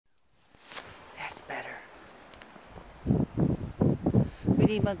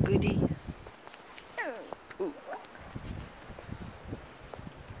Goody McGoody. Pook.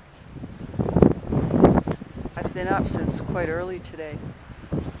 I've been up since quite early today.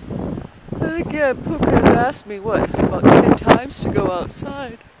 And again, Pook has asked me, about 10 times to go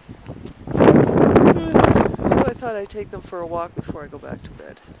outside. So I thought I'd take them for a walk before I go back to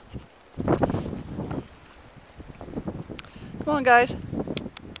bed. Come on, guys.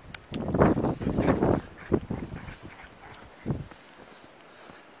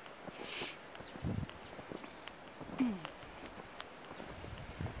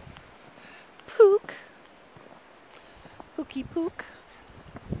 Pook. Pookie Pook.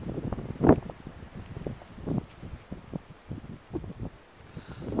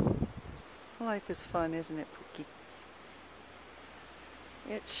 Life is fun, isn't it, Pookie?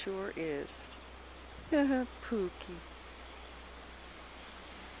 It sure is. Pookie.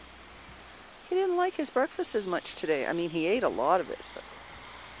 He didn't like his breakfast as much today. I mean, he ate a lot of it, but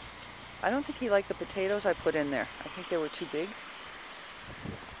I don't think he liked the potatoes I put in there. I think they were too big.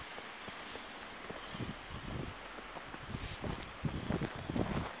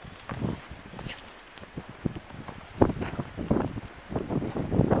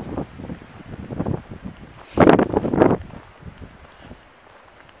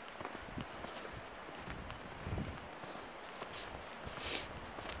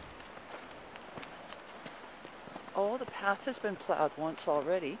 Oh, the path has been plowed once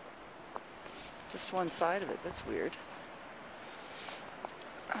already. Just one side of it. That's weird.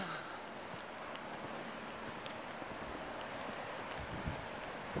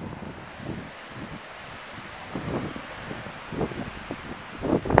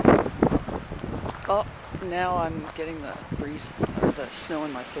 Oh, now I'm getting the breeze or the snow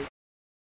in my face.